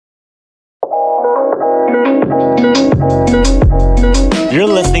You're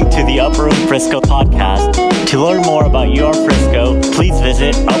listening to the Upper Room Frisco podcast. To learn more about your Frisco, please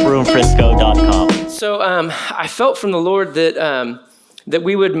visit upperroomfrisco.com. So I felt from the Lord that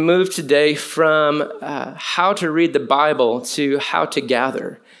we would move today from how to read the Bible to how to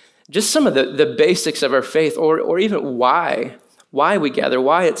gather. Just some of the basics of our faith, or even why we gather,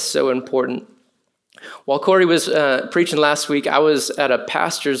 why it's so important. While Corey was preaching last week, I was at a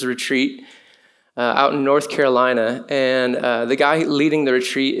pastor's retreat out in North Carolina, and the guy leading the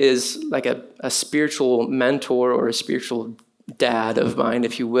retreat is like a spiritual mentor or a spiritual dad of mine,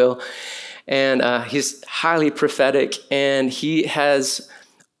 if you will. And he's highly prophetic, and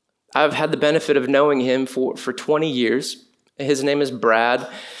I've had the benefit of knowing him for 20 years. His name is Brad.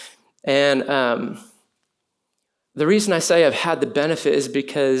 And the reason I say I've had the benefit is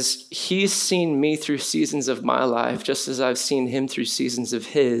because he's seen me through seasons of my life, just as I've seen him through seasons of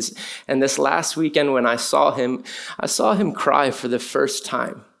his. And this last weekend when I saw him cry for the first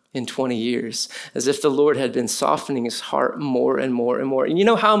time in 20 years, as if the Lord had been softening his heart more and more and more. And you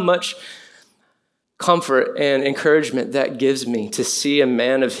know how much comfort and encouragement that gives me to see a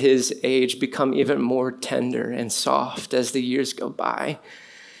man of his age become even more tender and soft as the years go by.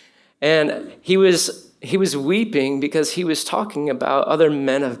 And he was weeping because he was talking about other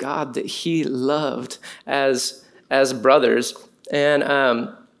men of God that he loved as brothers. And,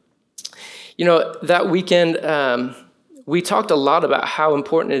 that weekend, we talked a lot about how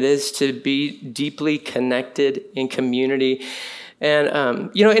important it is to be deeply connected in community.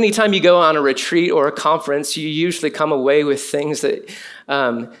 And, anytime you go on a retreat or a conference, you usually come away with things that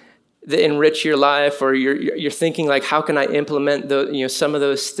enrich your life, or you're thinking like, how can I implement some of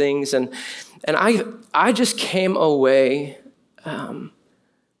those things? And I just came away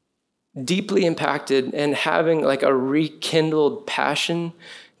deeply impacted and having like a rekindled passion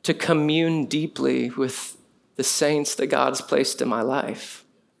to commune deeply with the saints that God's placed in my life.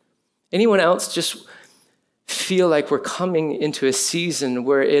 Anyone else just feel like we're coming into a season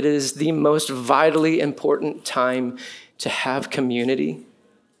where it is the most vitally important time to have community?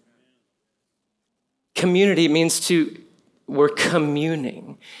 Community means we're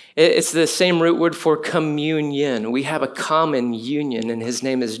communing. It's the same root word for communion. We have a common union, and his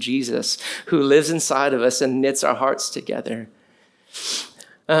name is Jesus, who lives inside of us and knits our hearts together.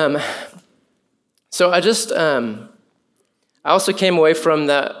 So I also came away from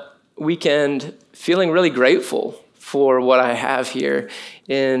that weekend feeling really grateful for what I have here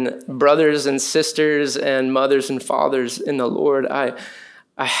in brothers and sisters and mothers and fathers in the Lord. I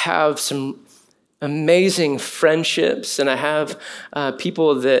have some amazing friendships, and I have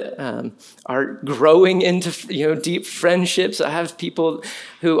people that are growing into deep friendships. I have people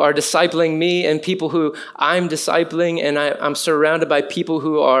who are discipling me and people who I'm discipling, and I'm surrounded by people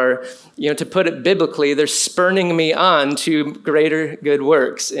who are, to put it biblically, they're spurning me on to greater good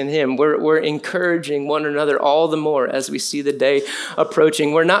works in him. We're encouraging one another all the more as we see the day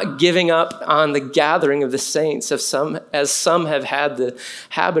approaching. We're not giving up on the gathering of the saints, as some have had the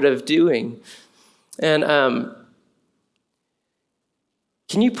habit of doing. And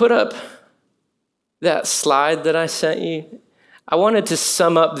can you put up that slide that I sent you? I wanted to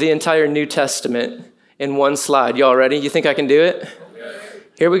sum up the entire New Testament in one slide. Y'all ready? You think I can do it?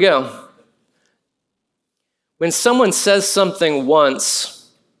 Here we go. When someone says something once,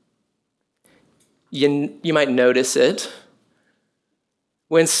 you might notice it.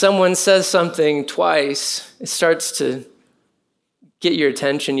 When someone says something twice, it starts to get your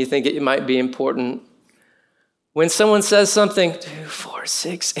attention. You think it might be important. When someone says something 2, 4,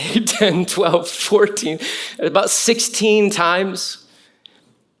 6, 8, 10, 12, 14, about 16 times,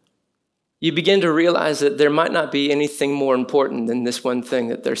 you begin to realize that there might not be anything more important than this one thing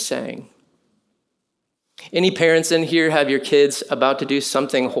that they're saying. Any parents in here have your kids about to do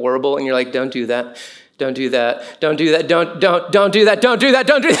something horrible and you're like, don't do that. Don't do that. Don't do that. Don't do that. Don't do that.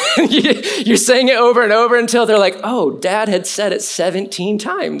 Don't do that. You're saying it over and over until they're like, oh, Dad had said it 17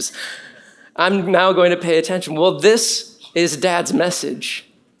 times. I'm now going to pay attention. Well, this is Dad's message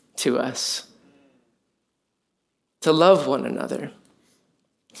to us. To love one another.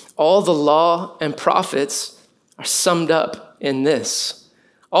 All the law and prophets are summed up in this.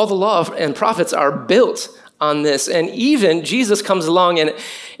 All the law and prophets are built on this. And even Jesus comes along, and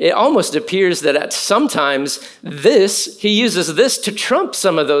it almost appears that at sometimes he uses this to trump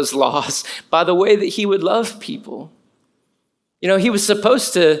some of those laws by the way that he would love people. He was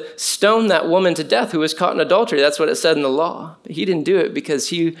supposed to stone that woman to death who was caught in adultery. That's what it said in the law. But he didn't do it because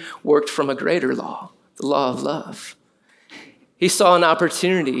he worked from a greater law, the law of love. He saw an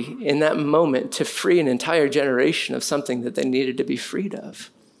opportunity in that moment to free an entire generation of something that they needed to be freed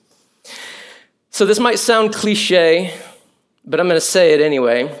of. So this might sound cliche, but I'm going to say it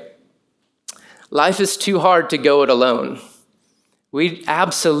anyway. Life is too hard to go it alone. We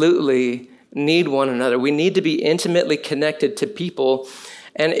absolutely need one another. We need to be intimately connected to people,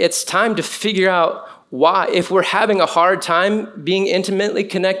 and it's time to figure out why. If we're having a hard time being intimately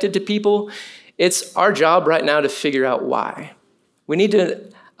connected to people, it's our job right now to figure out why. We need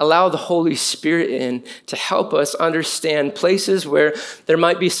to allow the Holy Spirit in to help us understand places where there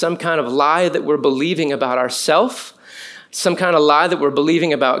might be some kind of lie that we're believing about ourselves, some kind of lie that we're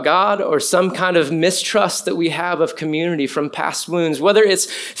believing about God, or some kind of mistrust that we have of community from past wounds. Whether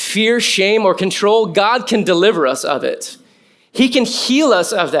it's fear, shame, or control, God can deliver us of it. He can heal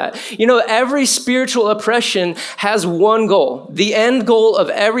us of that. You know, every spiritual oppression has one goal. The end goal of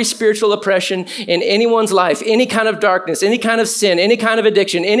every spiritual oppression in anyone's life, any kind of darkness, any kind of sin, any kind of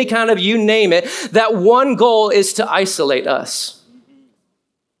addiction, any kind of you name it, that one goal is to isolate us,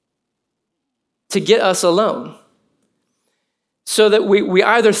 to get us alone. So that we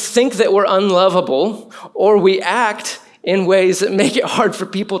either think that we're unlovable or we act in ways that make it hard for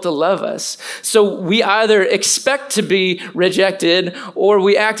people to love us. So we either expect to be rejected or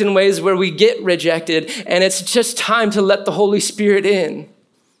we act in ways where we get rejected, and it's just time to let the Holy Spirit in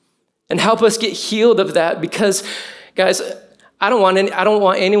and help us get healed of that, because guys, I don't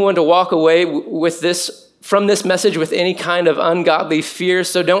want anyone to walk away from this message with any kind of ungodly fear.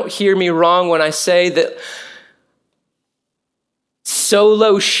 So don't hear me wrong when I say that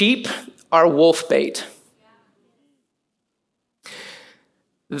solo sheep are wolf bait.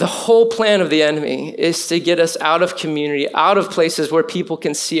 The whole plan of the enemy is to get us out of community, out of places where people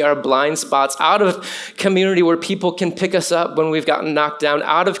can see our blind spots, out of community where people can pick us up when we've gotten knocked down,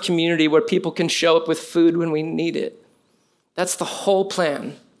 out of community where people can show up with food when we need it. That's the whole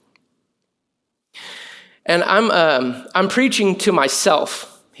plan. And I'm preaching to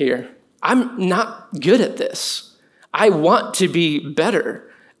myself here. I'm not good at this. I want to be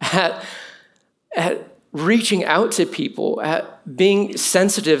better at reaching out to people, at being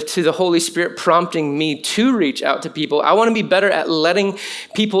sensitive to the Holy Spirit prompting me to reach out to people. I want to be better at letting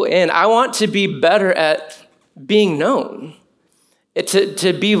people in. I want to be better at being known,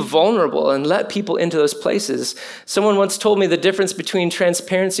 to be vulnerable and let people into those places. Someone once told me the difference between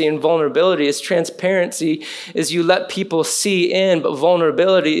transparency and vulnerability is transparency is you let people see in, but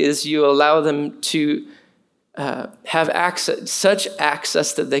vulnerability is you allow them to have such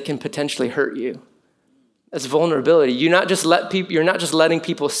access that they can potentially hurt you. That's vulnerability. You're not just letting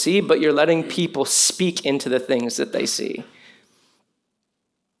people see, but you're letting people speak into the things that they see.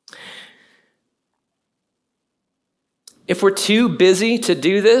 If we're too busy to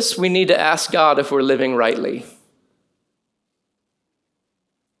do this, we need to ask God if we're living rightly.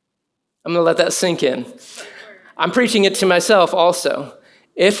 I'm going to let that sink in. I'm preaching it to myself also.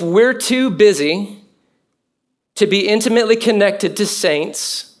 If we're too busy to be intimately connected to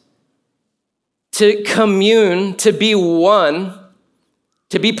saints, to commune, to be one,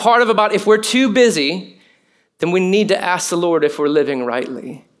 to be part of a body, if we're too busy, then we need to ask the Lord if we're living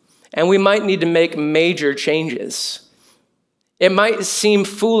rightly. And we might need to make major changes. It might seem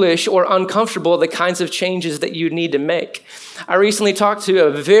foolish or uncomfortable, the kinds of changes that you need to make. I recently talked to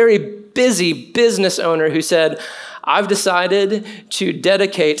a very busy business owner who said, I've decided to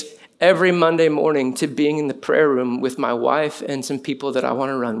dedicate every Monday morning to being in the prayer room with my wife and some people that I want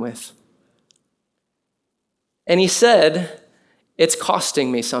to run with. And he said, it's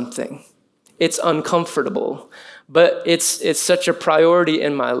costing me something. It's uncomfortable, but it's such a priority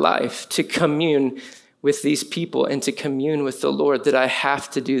in my life to commune with these people and to commune with the Lord that I have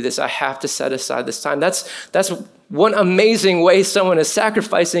to do this. I have to set aside this time. That's one amazing way someone is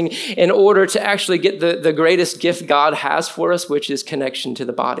sacrificing in order to actually get the greatest gift God has for us, which is connection to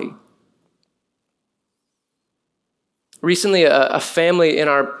the body. Recently, a family in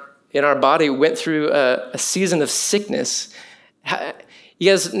our body went through a season of sickness. You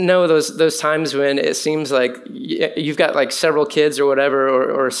guys know those times when it seems like you've got like several kids or whatever,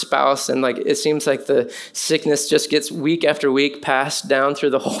 or a spouse, and like it seems like the sickness just gets week after week passed down through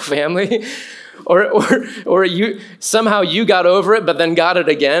the whole family, or you somehow you got over it, but then got it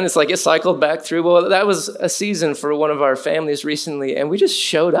again. It's like it cycled back through. Well, that was a season for one of our families recently, and we just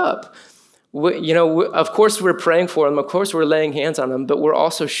showed up. Of course we're praying for them. Of course we're laying hands on them, but we're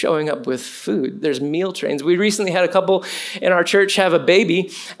also showing up with food. There's meal trains. We recently had a couple in our church have a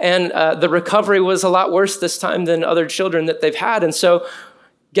baby, and the recovery was a lot worse this time than other children that they've had. And so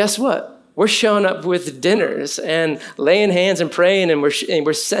guess what? We're showing up with dinners and laying hands and praying, and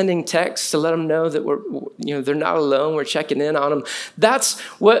we're sending texts to let them know that they're not alone. We're checking in on them. That's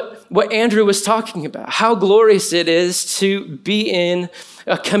what Andrew was talking about. How glorious it is to be in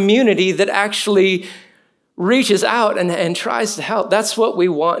a community that actually reaches out and tries to help. That's what we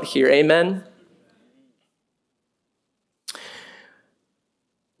want here. Amen?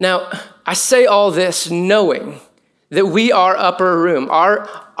 Now, I say all this knowing that we are upper room.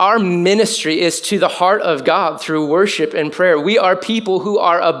 Our ministry is to the heart of God through worship and prayer. We are people who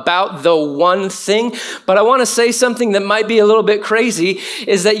are about the one thing. But I want to say something that might be a little bit crazy,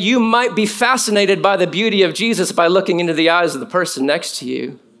 is that you might be fascinated by the beauty of Jesus by looking into the eyes of the person next to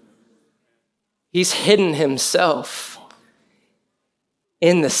you. He's hidden himself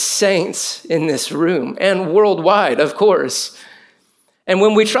in the saints in this room and worldwide, of course. And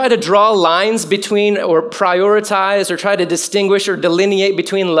when we try to draw lines between or prioritize or try to distinguish or delineate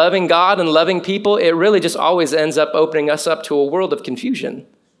between loving God and loving people, it really just always ends up opening us up to a world of confusion.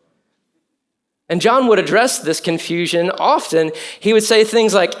 And John would address this confusion often. He would say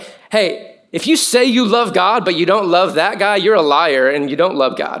things like, hey, if you say you love God, but you don't love that guy, you're a liar and you don't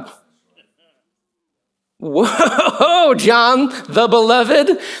love God. Whoa, John, the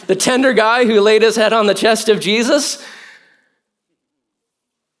beloved, the tender guy who laid his head on the chest of Jesus.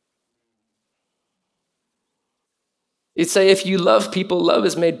 He'd say, if you love people, love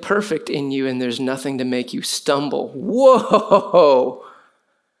is made perfect in you and there's nothing to make you stumble. Whoa.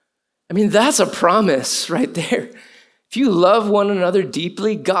 I mean, that's a promise right there. If you love one another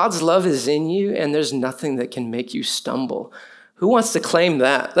deeply, God's love is in you and there's nothing that can make you stumble. Who wants to claim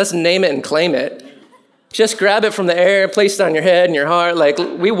that? Let's name it and claim it. Just grab it from the air, place it on your head and your heart. Like,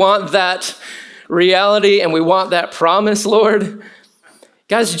 we want that reality and we want that promise, Lord.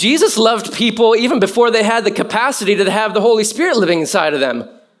 Guys, Jesus loved people even before they had the capacity to have the Holy Spirit living inside of them.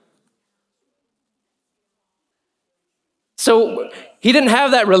 So he didn't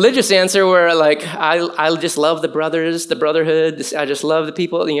have that religious answer where like, I just love the brothers, the brotherhood. I just love the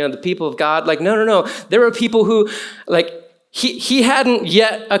people, the people of God. Like, no. There were people who like, he hadn't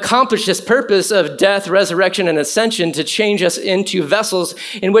yet accomplished his purpose of death, resurrection, and ascension to change us into vessels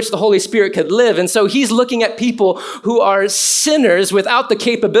in which the Holy Spirit could live. And so he's looking at people who are sinners without the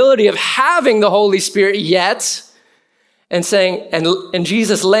capability of having the Holy Spirit yet, and saying, and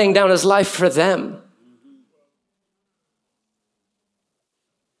Jesus laying down his life for them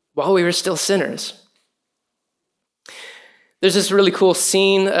while we were still sinners. There's this really cool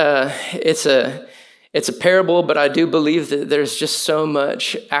scene. It's a parable, but I do believe that there's just so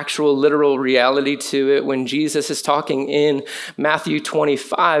much actual literal reality to it when Jesus is talking in Matthew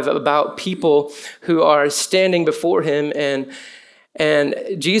 25 about people who are standing before him, and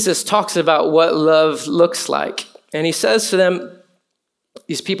Jesus talks about what love looks like. And he says to them,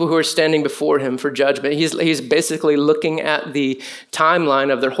 these people who are standing before him for judgment, he's basically looking at the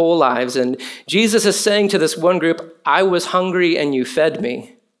timeline of their whole lives. And Jesus is saying to this one group, I was hungry and you fed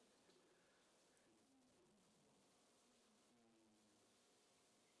me.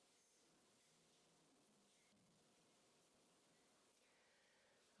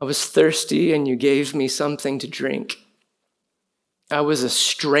 I was thirsty and you gave me something to drink. I was a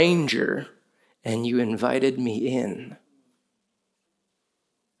stranger and you invited me in.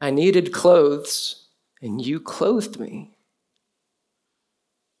 I needed clothes and you clothed me.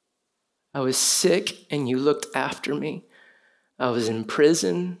 I was sick and you looked after me. I was in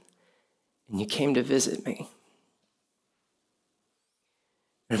prison and you came to visit me.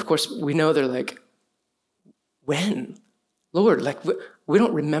 And of course, we know they're like, when? Lord, like we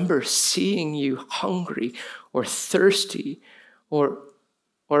don't remember seeing you hungry or thirsty or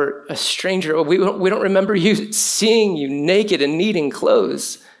a stranger. Or we don't remember you seeing you naked and needing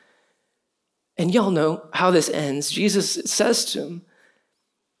clothes. And y'all know how this ends. Jesus says to him,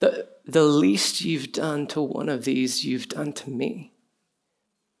 the least you've done to one of these, you've done to me.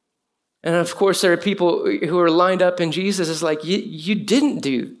 And of course, there are people who are lined up and Jesus is like, you didn't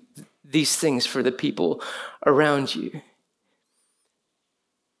do these things for the people around you.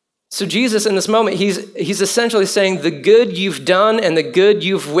 So Jesus, in this moment, he's essentially saying the good you've done and the good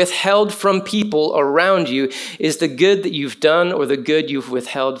you've withheld from people around you is the good that you've done or the good you've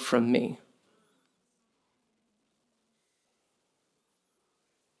withheld from me.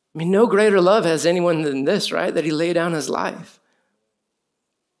 I mean, no greater love has anyone than this, right? That he laid down his life.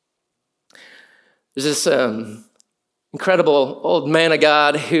 There's this incredible old man of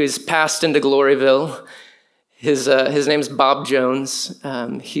God who's passed into Gloryville. His name's Bob Jones.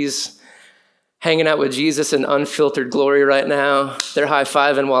 He's hanging out with Jesus in unfiltered glory right now. They're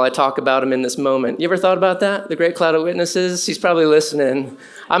high-fiving while I talk about him in this moment. You ever thought about that? The great cloud of witnesses? He's probably listening.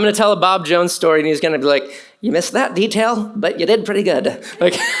 I'm going to tell a Bob Jones story, and he's going to be like, you missed that detail, but you did pretty good.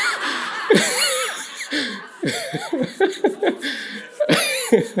 Like,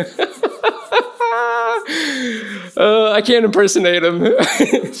 I can't impersonate him.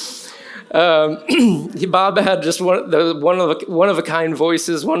 Bob had just one of a kind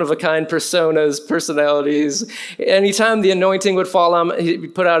voices, one of a kind personalities. Anytime the anointing would fall on him,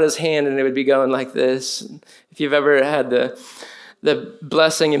 he'd put out his hand and it would be going like this. If you've ever had the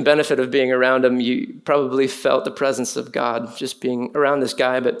blessing and benefit of being around him, you probably felt the presence of God just being around this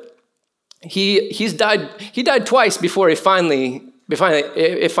guy. But he died twice before it finally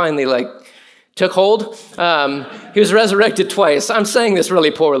like took hold. He was resurrected twice. I'm saying this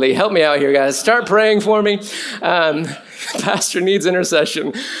really poorly. Help me out here, guys. Start praying for me. Pastor needs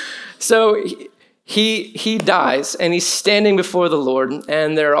intercession. So he dies, and he's standing before the Lord,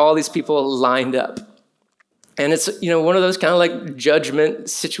 and there are all these people lined up. And it's, one of those kind of like judgment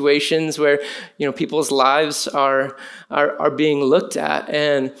situations where, people's lives are being looked at.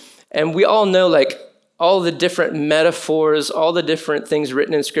 And we all know, like, all the different metaphors, all the different things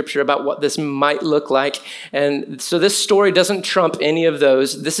written in Scripture about what this might look like. And so this story doesn't trump any of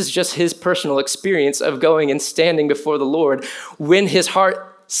those. This is just his personal experience of going and standing before the Lord when his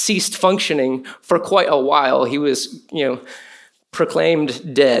heart ceased functioning for quite a while. He was,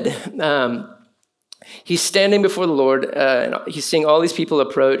 proclaimed dead. He's standing before the Lord, and he's seeing all these people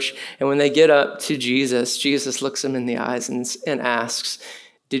approach. And when they get up to Jesus, Jesus looks him in the eyes and asks,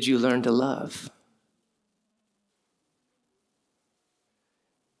 "Did you learn to love?"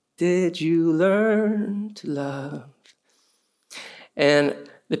 Did you learn to love? And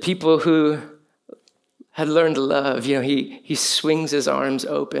the people who had learned to love, he swings his arms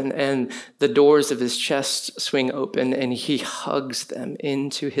open and the doors of his chest swing open and he hugs them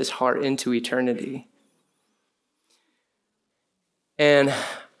into his heart, into eternity. And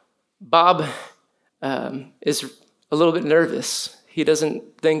Bob is a little bit nervous. He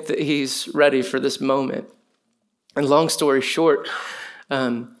doesn't think that he's ready for this moment. And long story short,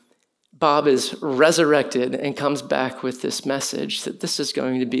 Bob is resurrected and comes back with this message that this is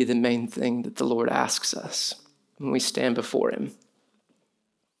going to be the main thing that the Lord asks us when we stand before him.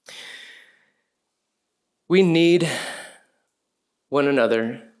 We need one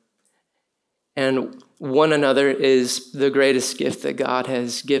another, and one another is the greatest gift that God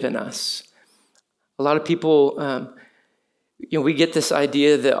has given us. A lot of people, we get this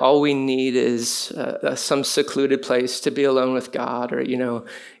idea that all we need is some secluded place to be alone with God, or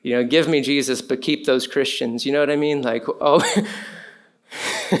give me Jesus, but keep those Christians. You know what I mean? Like,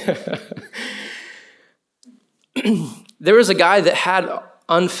 there was a guy that had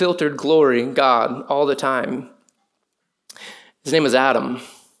unfiltered glory, God, all the time. His name was Adam.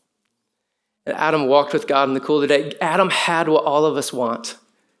 And Adam walked with God in the cool of the day. Adam had what all of us want.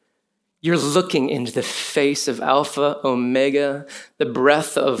 You're looking into the face of Alpha, Omega, the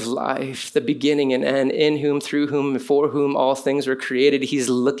breath of life, the beginning and end, in whom, through whom, for whom all things were created. He's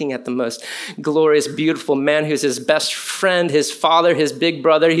looking at the most glorious, beautiful man who's his best friend, his father, his big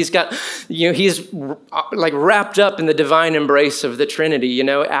brother. He's got, he's like wrapped up in the divine embrace of the Trinity.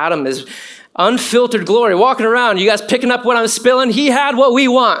 Adam is unfiltered glory, walking around. You guys picking up what I'm spilling? He had what we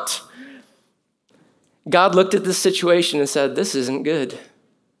want. God looked at this situation and said, "This isn't good.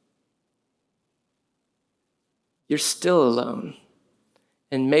 You're still alone,"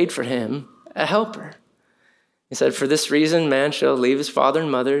 and made for him a helper. He said, "For this reason, man shall leave his father and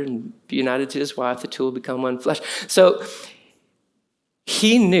mother and be united to his wife. The two will become one flesh." So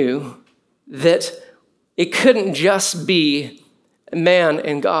he knew that it couldn't just be man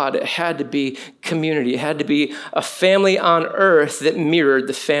and God. It had to be community. It had to be a family on earth that mirrored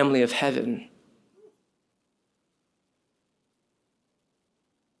the family of heaven.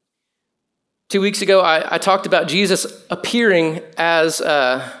 Two weeks ago, I talked about Jesus appearing as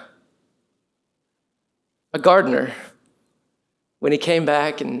a gardener when he came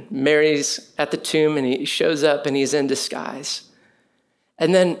back, and Mary's at the tomb and he shows up and he's in disguise.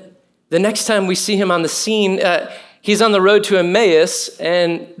 And then the next time we see him on the scene, he's on the road to Emmaus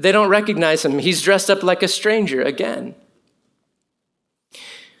and they don't recognize him. He's dressed up like a stranger again.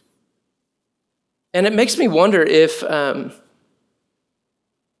 And it makes me wonder if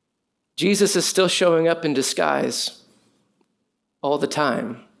Jesus is still showing up in disguise all the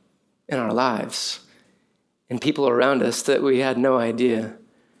time in our lives, and people around us that we had no idea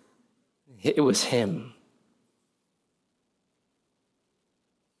it was him.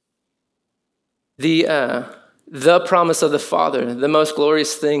 The promise of the Father, the most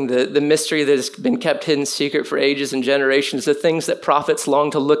glorious thing, the mystery that has been kept hidden secret for ages and generations, the things that prophets long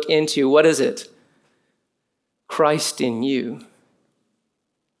to look into. What is it? Christ in you,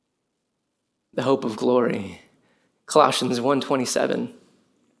 the hope of glory. Colossians 1:27.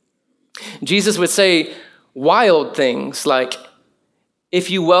 Jesus would say wild things like, If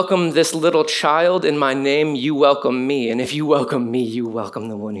you welcome this little child in my name, you welcome me. And if you welcome me, you welcome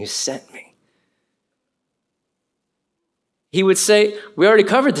the one who sent me. He would say, we already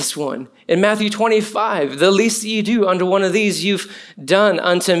covered this one. In Matthew 25, the least that you do unto one of these, you've done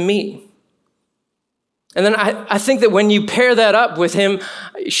unto me. And then I think that when you pair that up with him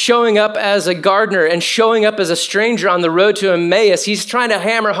showing up as a gardener and showing up as a stranger on the road to Emmaus, he's trying to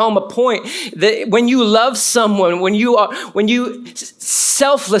hammer home a point that when you love someone, when you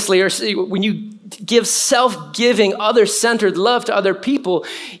selflessly, or when you give self-giving, other-centered love to other people,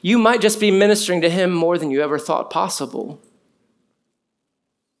 you might just be ministering to him more than you ever thought possible.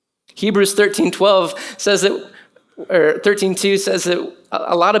 Hebrews 13:12 says that, or 13:2 says that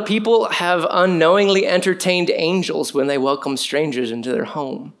a lot of people have unknowingly entertained angels when they welcome strangers into their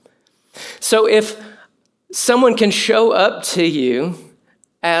home. So if someone can show up to you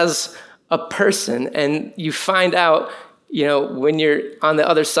as a person and you find out, when you're on the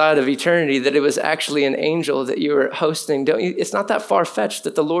other side of eternity, that it was actually an angel that you were hosting, it's not that far-fetched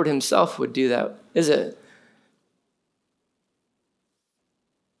that the Lord himself would do that, is it?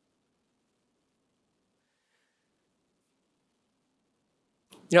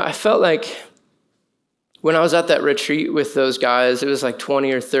 I felt like when I was at that retreat with those guys, it was like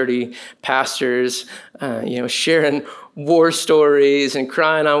 20 or 30 pastors, sharing war stories and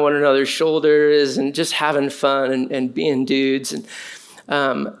crying on one another's shoulders and just having fun and being dudes. And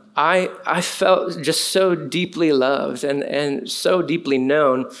I felt just so deeply loved and so deeply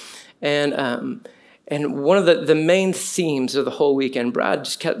known. And one of the main themes of the whole weekend, Brad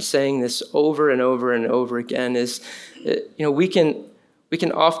just kept saying this over and over and over again, is, we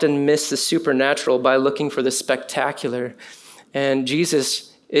can often miss the supernatural by looking for the spectacular. And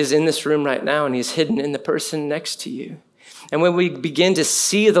Jesus is in this room right now, and he's hidden in the person next to you. And when we begin to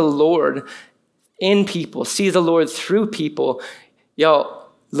see the Lord in people, see the Lord through people, y'all,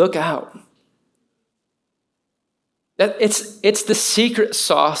 look out. It's the secret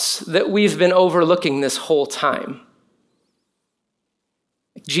sauce that we've been overlooking this whole time.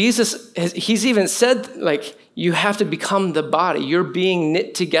 Jesus, he's even said, you have to become the body. You're being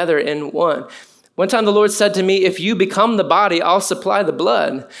knit together in one. One time the Lord said to me, if you become the body, I'll supply the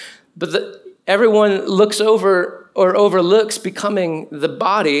blood. But everyone looks over or overlooks becoming the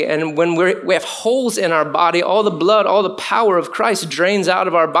body. And when we have holes in our body, all the blood, all the power of Christ drains out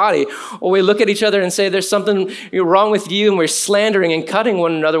of our body. Or we look at each other and say, there's something wrong with you, and we're slandering and cutting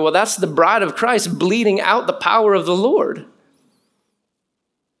one another. Well, that's the bride of Christ bleeding out the power of the Lord.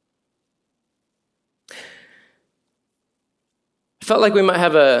 I felt like we might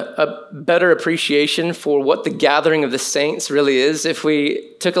have a better appreciation for what the gathering of the saints really is if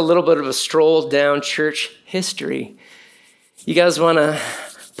we took a little bit of a stroll down church history. You guys want to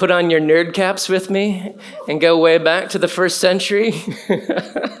put on your nerd caps with me and go way back to the first century?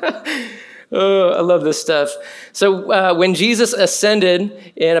 Oh, I love this stuff. So when Jesus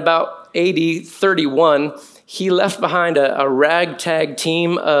ascended in about AD 31, he left behind a ragtag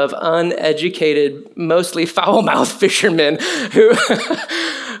team of uneducated, mostly foul-mouthed fishermen who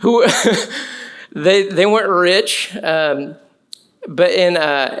they weren't rich. But in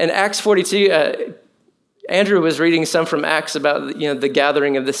Acts 42, Andrew was reading some from Acts about the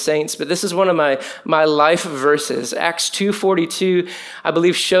gathering of the saints. But this is one of my life verses. Acts 2:42, I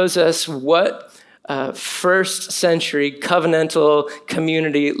believe, shows us what first century covenantal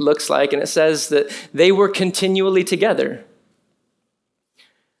community looks like. And it says that they were continually together.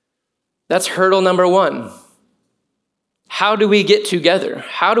 That's hurdle number one. How do we get together?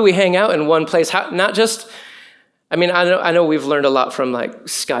 How do we hang out in one place? I know we've learned a lot from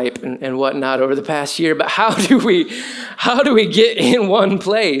Skype and whatnot over the past year, but how do we get in one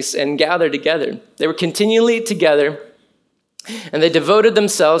place and gather together? They were continually together. And they devoted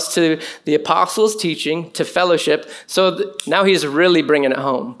themselves to the apostles' teaching, to fellowship. So now he's really bringing it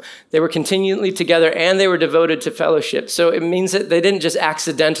home. They were continually together, and they were devoted to fellowship. So it means that they didn't just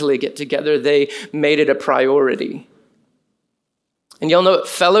accidentally get together. They made it a priority. And y'all know what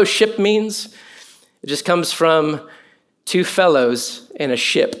fellowship means? It just comes from two fellows in a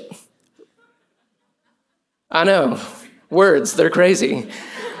ship. I know, words, they're crazy.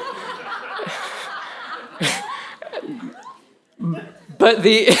 But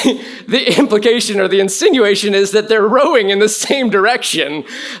the implication or the insinuation is that they're rowing in the same direction.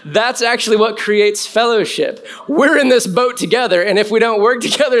 That's actually what creates fellowship. We're in this boat together, and if we don't work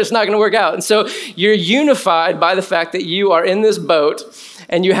together, it's not going to work out. And so you're unified by the fact that you are in this boat,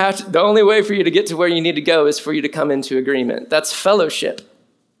 and the only way for you to get to where you need to go is for you to come into agreement. That's fellowship.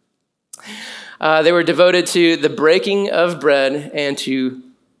 They were devoted to the breaking of bread and to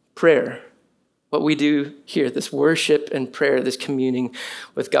prayer. what we do here, this worship and prayer, this communing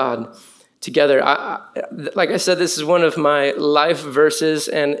with God together. Like I said, this is one of my life verses,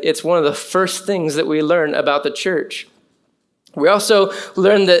 and it's one of the first things that we learn about the church. We also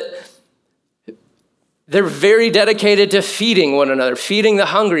learn that they're very dedicated to feeding one another, feeding the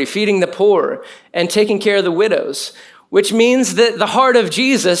hungry, feeding the poor, and taking care of the widows, which means that the heart of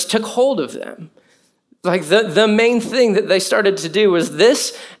Jesus took hold of them. Like the main thing that they started to do was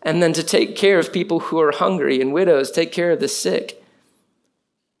this, and then to take care of people who are hungry and widows, take care of the sick.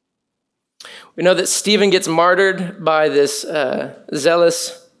 We know that Stephen gets martyred by this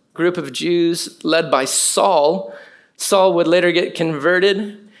zealous group of Jews led by Saul. Saul would later get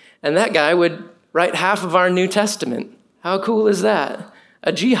converted, and that guy would write half of our New Testament. How cool is that?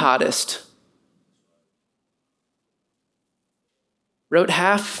 A jihadist wrote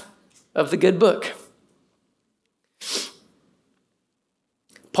half of the good book.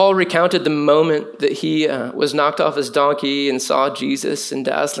 Paul recounted the moment that he was knocked off his donkey and saw Jesus in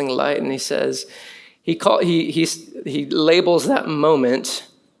dazzling light, and he says, he labels that moment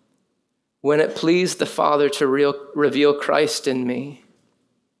when it pleased the Father to reveal Christ in me.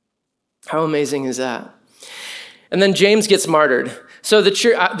 How amazing is that? And then James gets martyred. So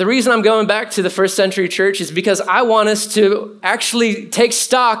the reason I'm going back to the first century church is because I want us to actually take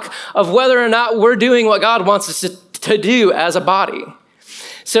stock of whether or not we're doing what God wants us to do as a body.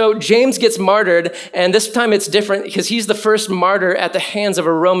 So James gets martyred, and this time it's different because he's the first martyr at the hands of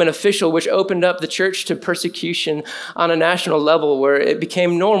a Roman official, which opened up the church to persecution on a national level where it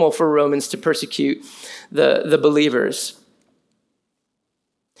became normal for Romans to persecute the believers.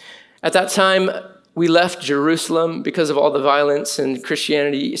 At that time, we left Jerusalem because of all the violence, and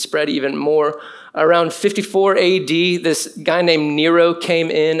Christianity spread even more. Around 54 AD, this guy named Nero came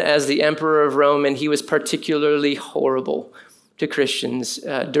in as the emperor of Rome, and he was particularly horrible to Christians,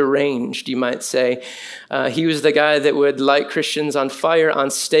 deranged, you might say. He was the guy that would light Christians on fire,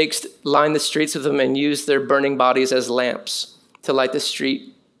 on stakes, line the streets with them, and use their burning bodies as lamps to light the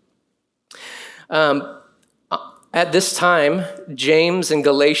street. At this time, James and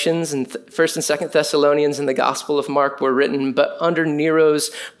Galatians and 1st and 2nd Thessalonians and the Gospel of Mark were written, but under Nero's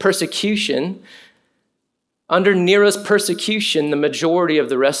persecution, the majority of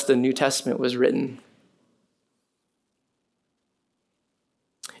the rest of the New Testament was written.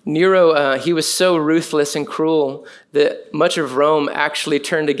 Nero, he was so ruthless and cruel that much of Rome actually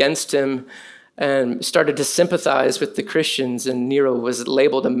turned against him and started to sympathize with the Christians, and Nero was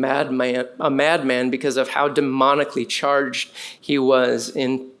labeled a madman because of how demonically charged he was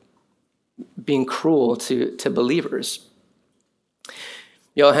in being cruel to believers.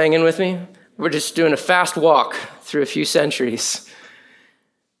 Y'all hanging with me? We're just doing a fast walk through a few centuries.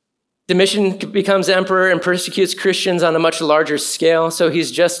 Domitian becomes emperor and persecutes Christians on a much larger scale. So he's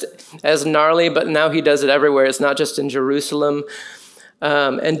just as gnarly, but now he does it everywhere. It's not just in Jerusalem.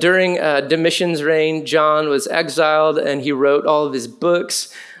 And during Domitian's reign, John was exiled and he wrote all of his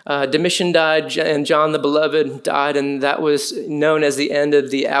books. Domitian died and John the Beloved died, and that was known as the end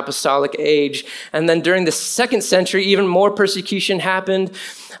of the apostolic age. And then during the 2nd century, even more persecution happened.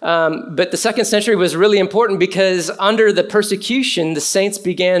 But the 2nd century was really important because under the persecution, the saints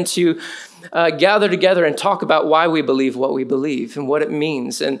began to gather together and talk about why we believe what we believe and what it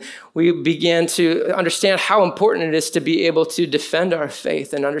means. And we began to understand how important it is to be able to defend our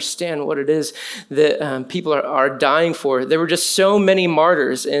faith and understand what it is that people are dying for. There were just so many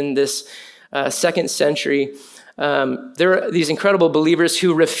martyrs in this 2nd century. There are these incredible believers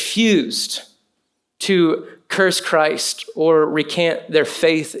who refused to curse Christ or recant their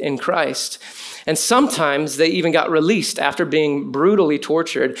faith in Christ. And sometimes they even got released after being brutally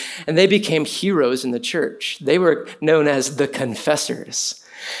tortured, and they became heroes in the church. They were known as the confessors.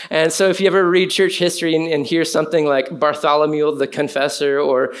 And so if you ever read church history and hear something like Bartholomew the Confessor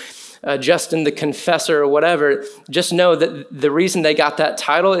or Justin the Confessor or whatever, just know that the reason they got that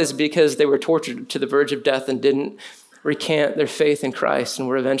title is because they were tortured to the verge of death and didn't recant their faith in Christ and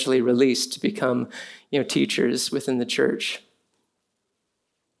were eventually released to become, teachers within the church.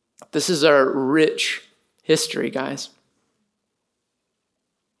 This is our rich history, guys.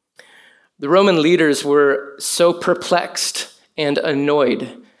 The Roman leaders were so perplexed and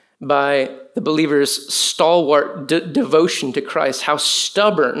annoyed by the believers' stalwart devotion to Christ, how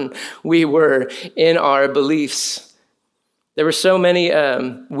stubborn we were in our beliefs. There were so many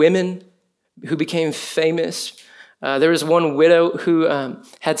women who became famous. There was one widow who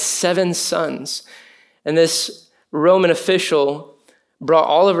had 7 sons, and this Roman official brought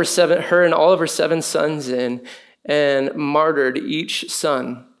her and all of her 7 sons in and martyred each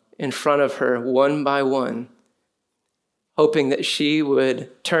son in front of her one by one, hoping that she would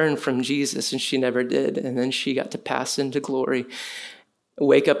turn from Jesus, and she never did. And then she got to pass into glory,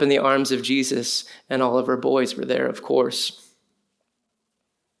 wake up in the arms of Jesus, and all of her boys were there, of course.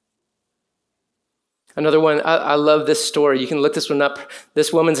 Another one, I love this story. You can look this one up.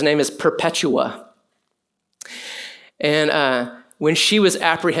 This woman's name is Perpetua. And when she was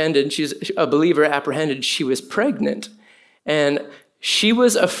apprehended, she's a believer apprehended, she was pregnant. And she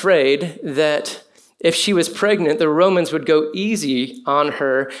was afraid that if she was pregnant, the Romans would go easy on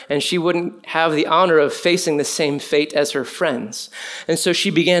her and she wouldn't have the honor of facing the same fate as her friends. And so she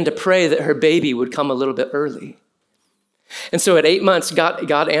began to pray that her baby would come a little bit early. And so at 8 months,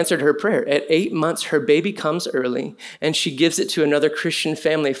 God answered her prayer. At 8 months, her baby comes early, and she gives it to another Christian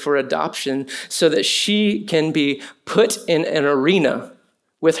family for adoption so that she can be put in an arena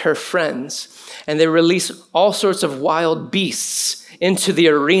with her friends. And they release all sorts of wild beasts into the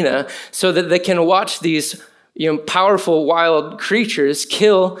arena so that they can watch these powerful wild creatures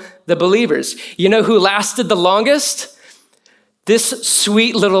kill the believers. You know who lasted the longest? This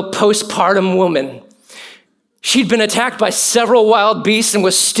sweet little postpartum woman. She'd been attacked by several wild beasts and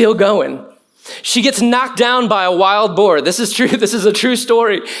was still going. She gets knocked down by a wild boar. This is true. This is a true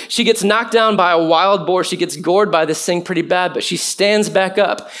story. She gets knocked down by a wild boar. She gets gored by this thing pretty bad, but she stands back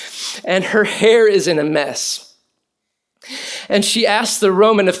up and her hair is in a mess. And she asks the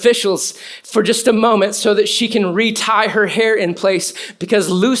Roman officials for just a moment so that she can retie her hair in place because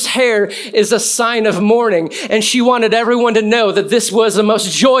loose hair is a sign of mourning. And she wanted everyone to know that this was the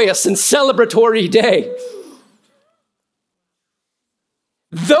most joyous and celebratory day.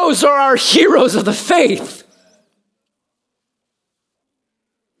 Those are our heroes of the faith.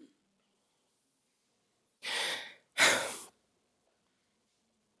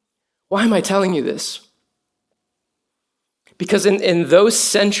 Why am I telling you this? Because in those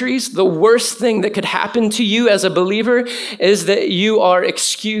centuries, the worst thing that could happen to you as a believer is that you are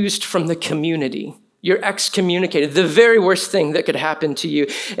excused from the community. You're excommunicated. The very worst thing that could happen to you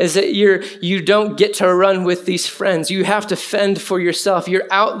is that you don't get to run with these friends. You have to fend for yourself.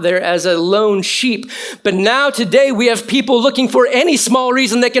 You're out there as a lone sheep. But now today we have people looking for any small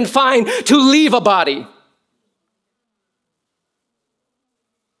reason they can find to leave a body.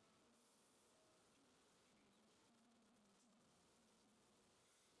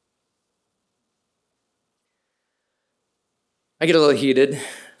 I get a little heated.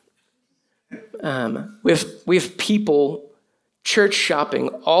 We have people church shopping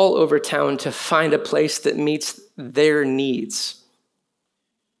all over town to find a place that meets their needs,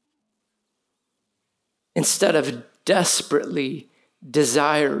 instead of desperately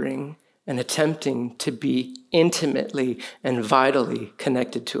desiring and attempting to be intimately and vitally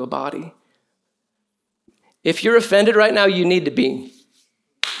connected to a body. If you're offended right now, you need to be.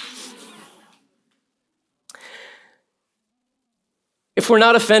 If we're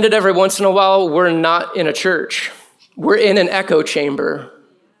not offended every once in a while, we're not in a church. We're in an echo chamber.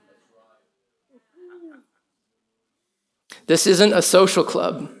 This isn't a social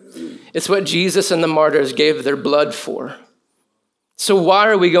club. It's what Jesus and the martyrs gave their blood for. So why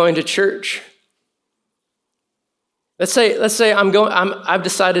are we going to church? Let's say I've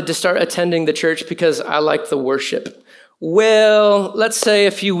decided to start attending the church because I like the worship. Well, let's say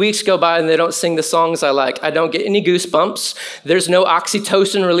a few weeks go by and they don't sing the songs I like. I don't get any goosebumps. There's no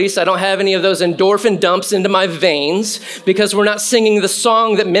oxytocin release. I don't have any of those endorphin dumps into my veins because we're not singing the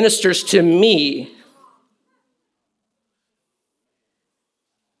song that ministers to me.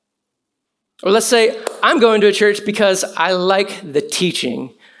 Or let's say I'm going to a church because I like the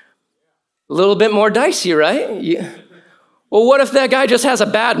teaching. A little bit more dicey, right? Yeah. Well, what if that guy just has a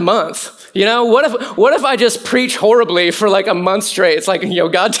bad month? What if I just preach horribly for like a month straight? It's like,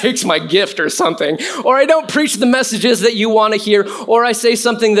 God takes my gift or something. Or I don't preach the messages that you want to hear, or I say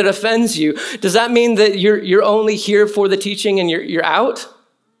something that offends you. Does that mean that you're only here for the teaching and you're out?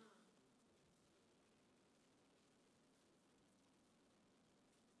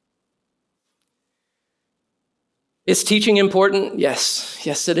 Is teaching important? Yes,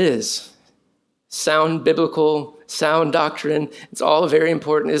 it is. Sound biblical, sound doctrine, it's all very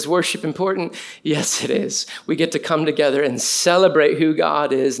important. Is worship important? Yes, it is. We get to come together and celebrate who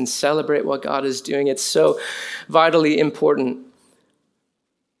God is and celebrate what God is doing. It's so vitally important.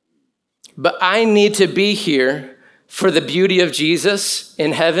 But I need to be here for the beauty of Jesus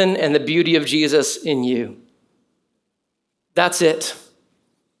in heaven and the beauty of Jesus in you. That's it.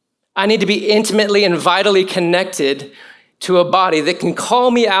 I need to be intimately and vitally connected to a body that can call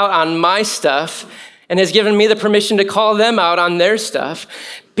me out on my stuff and has given me the permission to call them out on their stuff.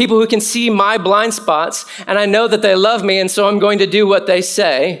 People who can see my blind spots, and I know that they love me, and so I'm going to do what they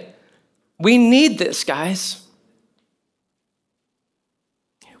say. We need this, guys.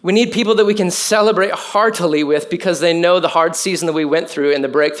 We need people that we can celebrate heartily with because they know the hard season that we went through and the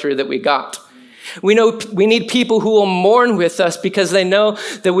breakthrough that we got. We need people who will mourn with us because they know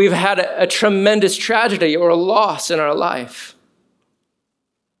that we've had a tremendous tragedy or a loss in our life.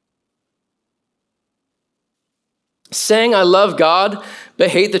 Saying I love God but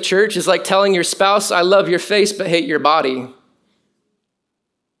hate the church is like telling your spouse I love your face but hate your body.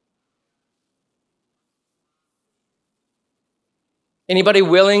 Anybody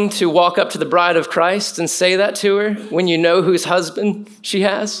willing to walk up to the bride of Christ and say that to her when you know whose husband she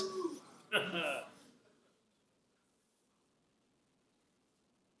has?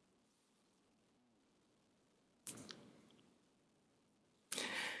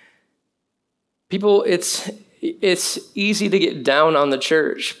 People, it's easy to get down on the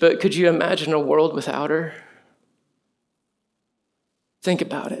church, but could you imagine a world without her? Think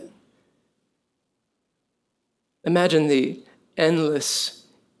about it. Imagine the endless,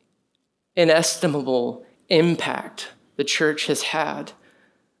 inestimable impact the church has had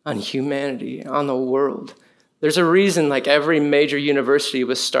on humanity, on the world. There's a reason like every major university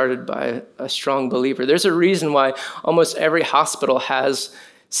was started by a strong believer. There's a reason why almost every hospital has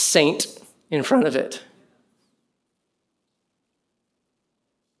saint in front of it.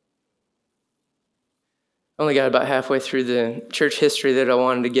 I only got about halfway through the church history that I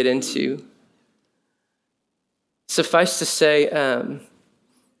wanted to get into. Suffice to say,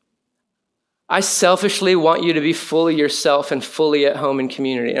 I selfishly want you to be fully yourself and fully at home in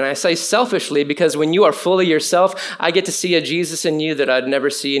community. And I say selfishly because when you are fully yourself, I get to see a Jesus in you that I'd never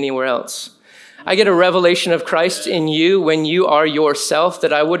see anywhere else. I get a revelation of Christ in you when you are yourself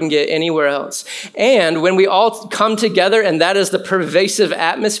that I wouldn't get anywhere else. And when we all come together, and that is the pervasive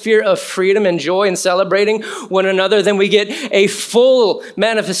atmosphere of freedom and joy and celebrating one another, then we get a full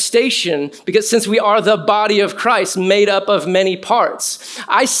manifestation, because since we are the body of Christ made up of many parts.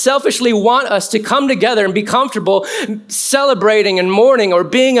 I selfishly want us to come together and be comfortable celebrating and mourning or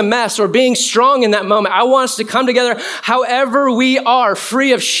being a mess or being strong in that moment. I want us to come together however we are,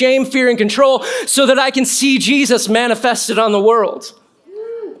 free of shame, fear, and control, so that I can see Jesus manifested on the world.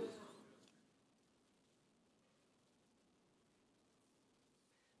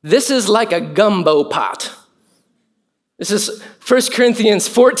 This is like a gumbo pot. This is 1 Corinthians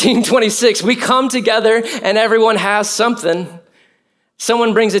 14:26. We come together and everyone has something.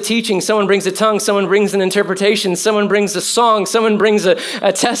 Someone brings a teaching, someone brings a tongue, someone brings an interpretation, someone brings a song, someone brings a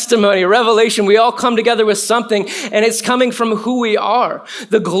testimony, a revelation. We all come together with something, and it's coming from who we are,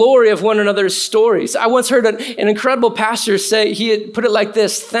 the glory of one another's stories. I once heard an incredible pastor say, he had put it like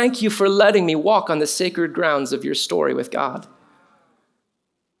this: thank you for letting me walk on the sacred grounds of your story with God.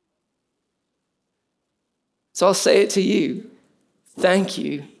 So I'll say it to you. Thank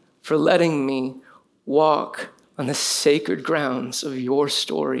you for letting me walk on the sacred grounds of your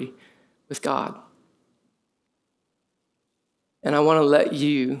story with God. And I want to let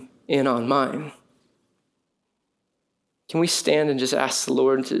you in on mine. Can we stand and just ask the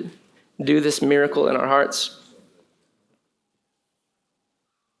Lord to do this miracle in our hearts?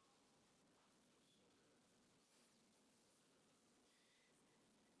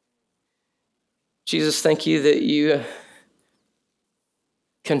 Jesus, thank you that you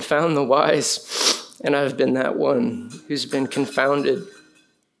confound the wise. And I've been that one who's been confounded.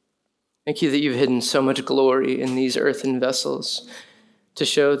 Thank you that you've hidden so much glory in these earthen vessels to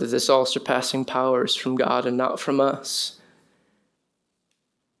show that this all-surpassing power is from God and not from us.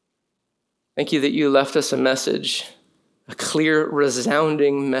 Thank you that you left us a message, a clear,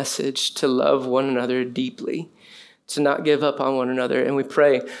 resounding message to love one another deeply, to not give up on one another. And we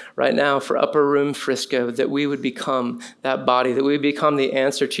pray right now for Upper Room Frisco that we would become that body, that we would become the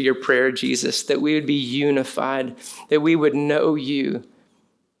answer to your prayer, Jesus, that we would be unified, that we would know you,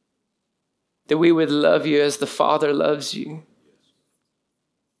 that we would love you as the Father loves you.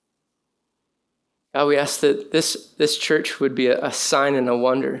 God, we ask that this church would be a sign and a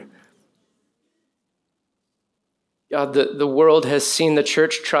wonder. God, the world has seen the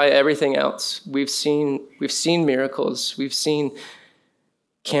church try everything else. We've seen miracles. We've seen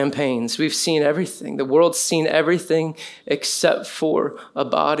campaigns. We've seen everything. The world's seen everything except for a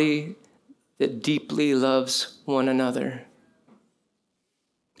body that deeply loves one another.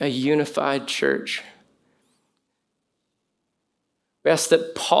 A unified church. We ask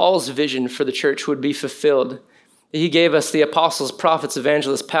that Paul's vision for the church would be fulfilled. He gave us the apostles, prophets,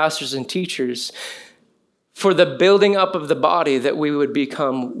 evangelists, pastors, and teachers for the building up of the body, that we would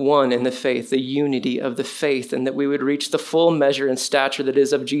become one in the faith, the unity of the faith, and that we would reach the full measure and stature that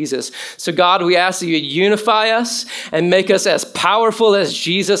is of Jesus. So God, we ask that you unify us and make us as powerful as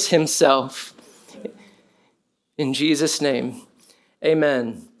Jesus himself. In Jesus' name,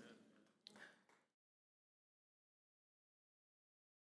 amen.